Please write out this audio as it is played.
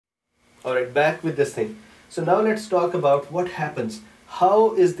Alright, back with this thing. So now let's talk about what happens.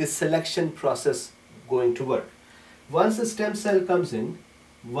 How is the selection process going to work? Once a stem cell comes in,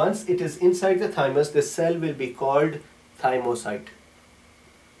 once it is inside the thymus, the cell will be called thymocyte.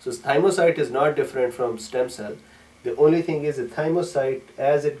 So thymocyte is not different from stem cell. The only thing is the thymocyte,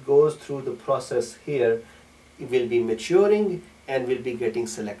 as it goes through the process here, it will be maturing and will be getting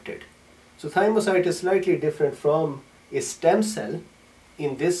selected. So thymocyte is slightly different from a stem cell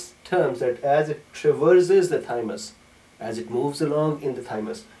in this terms that as it traverses the thymus, as it moves along in the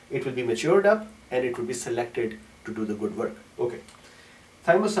thymus, it will be matured up and it will be selected to do the good work. Okay.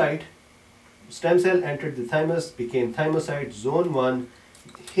 Thymocyte, stem cell entered the thymus, became thymocyte, zone 1.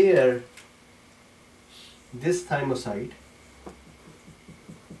 Here, this thymocyte,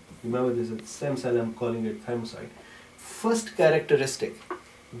 remember this is a stem cell, I'm calling it thymocyte. First characteristic,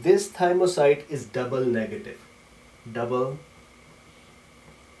 this thymocyte is double negative. Double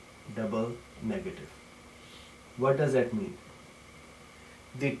negative. What does that mean?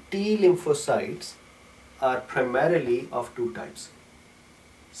 The T lymphocytes are primarily of two types.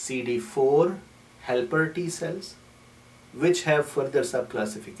 CD4 helper T cells, which have further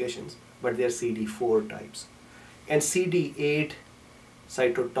subclassifications, but they are CD4 types, and CD8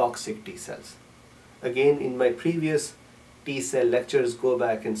 cytotoxic T cells. Again, in my previous T cell lectures, go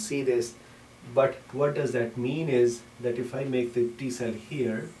back and see this, but what does that mean is that if I make the T cell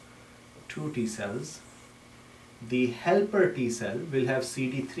here, two T cells, the helper T cell will have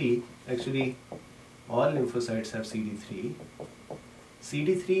CD3, actually all lymphocytes have CD3,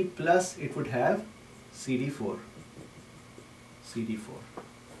 CD3 plus it would have CD4.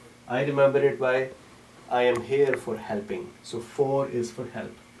 I remember it by I am here for helping, so 4 is for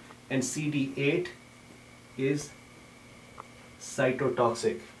help, and CD8 is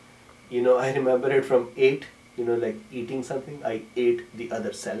cytotoxic. You know, I remember it from 8, you know, like eating something, I ate the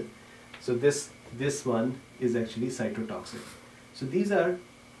other cell. So this one is actually cytotoxic. So these are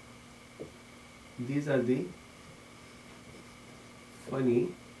the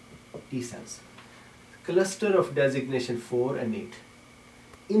funny T cells. Cluster of designation 4 and 8.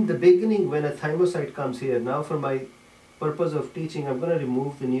 In the beginning, when a thymocyte comes here, now for my purpose of teaching, I'm going to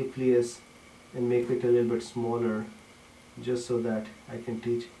remove the nucleus and make it a little bit smaller just so that I can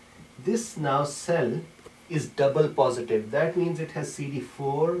teach. This now cell is double positive. That means it has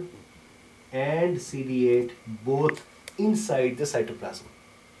CD4 and CD8 both inside the cytoplasm.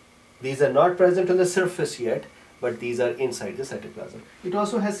 These are not present on the surface yet, but these are inside the cytoplasm. It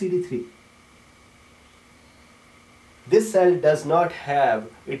also has CD3. This cell does not have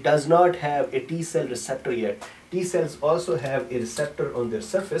a T cell receptor yet. T cells also have a receptor on their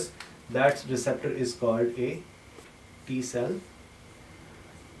surface. That receptor is called a T cell,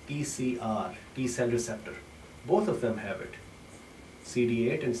 TCR, T cell receptor. Both of them have it.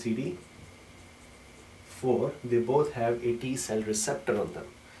 CD8 and CD4, they both have a T cell receptor on them.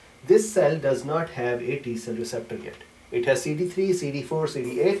 This cell does not have a T cell receptor yet. It has CD3, CD4,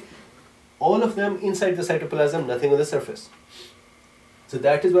 CD8, all of them inside the cytoplasm, nothing on the surface. So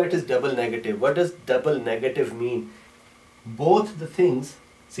that is why it is double negative. What does double negative mean? Both the things,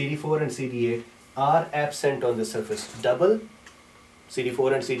 CD4 and CD8, are absent on the surface. Double,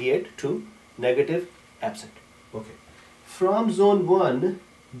 CD4 and CD8, 2, negative, absent. Okay. From zone 1,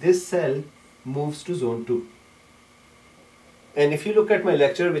 this cell moves to zone 2. And if you look at my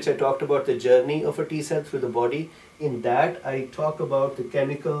lecture, which I talked about the journey of a T cell through the body, in that I talk about the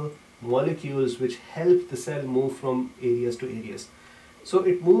chemical molecules which help the cell move from areas to areas. So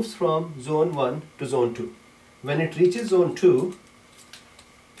it moves from zone 1 to zone 2. When it reaches zone 2,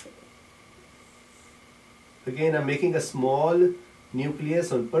 again I'm making a small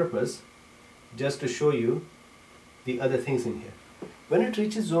nucleus on purpose just to show you the other things in here. When it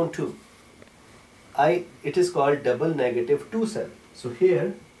reaches zone 2, it is called double negative 2 cell. So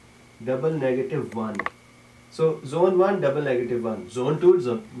here, double negative 1. So zone 1, double negative 1. Zone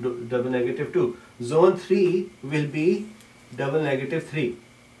 2, double negative 2. Zone 3 will be double negative 3.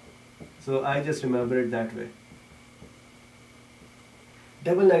 So I just remember it that way.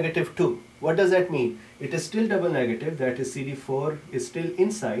 Double negative 2. What does that mean? It is still double negative, that is CD4 is still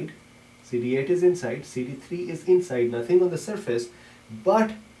inside, CD8 is inside, CD3 is inside, nothing on the surface,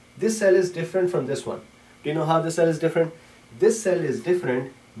 but this cell is different from this one. Do you know how this cell is different? This cell is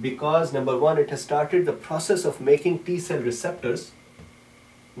different because number 1, it has started the process of making T cell receptors.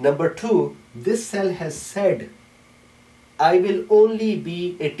 Number 2, this cell has said, I will only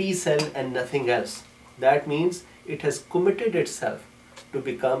be a T cell and nothing else. That means it has committed itself to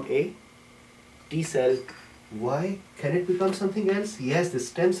become a T cell. Why? Can it become something else? Yes, the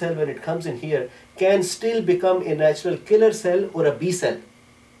stem cell, when it comes in here, can still become a natural killer cell or a B cell.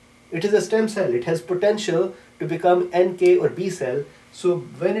 It is a stem cell. It has potential to become NK or B cell. So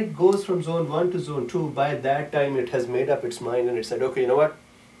when it goes from zone 1 to zone 2, by that time it has made up its mind and it said, okay, you know what?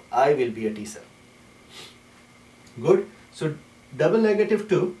 I will be a T cell. Good. So double negative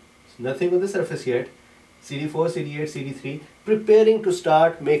 2, nothing on the surface yet. CD4, CD8, CD3, preparing to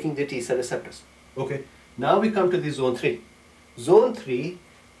start making the T cell receptors. Okay. Now we come to the zone 3. Zone 3,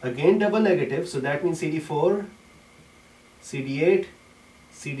 again double negative, so that means CD4, CD8,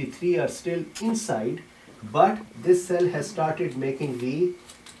 CD3 are still inside, but this cell has started making the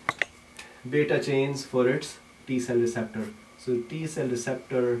beta chains for its T cell receptor. So T cell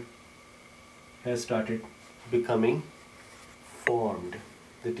receptor has started becoming formed.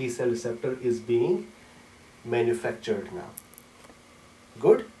 The T cell receptor is being manufactured now.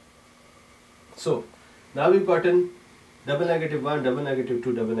 Good? So now we've gotten double negative 1, double negative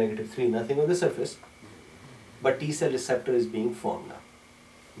 2, double negative 3, nothing on the surface, but T cell receptor is being formed now.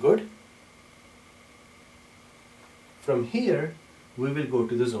 Good? From here, we will go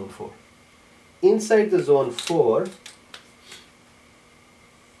to the zone 4. Inside the zone 4,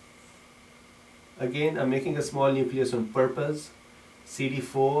 again, I'm making a small nucleus on purpose.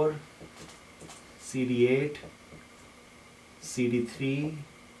 CD4, CD8, CD3,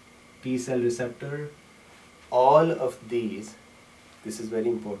 T cell receptor, all of these, this is very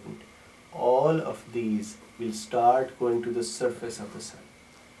important, all of these will start going to the surface of the cell.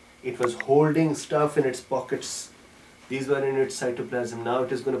 It was holding stuff in its pockets. These were in its cytoplasm. Now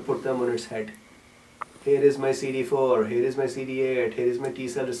it is going to put them on its head. Here is my CD4, here is my CD8, here is my T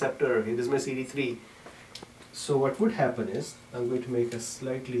cell receptor, here is my CD3. So what would happen is, I'm going to make a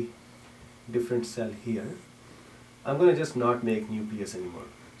slightly different cell here. I'm going to just not make nucleus anymore.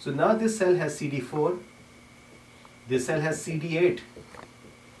 So now this cell has CD4, this cell has CD8.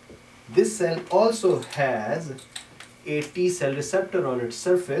 This cell also has a T cell receptor on its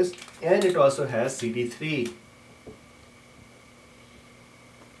surface, and it also has CD3.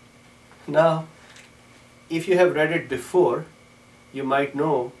 Now, if you have read it before, you might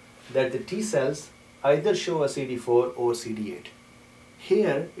know that the T cells either show a CD4 or CD8.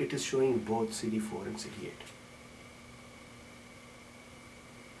 Here, it is showing both CD4 and CD8.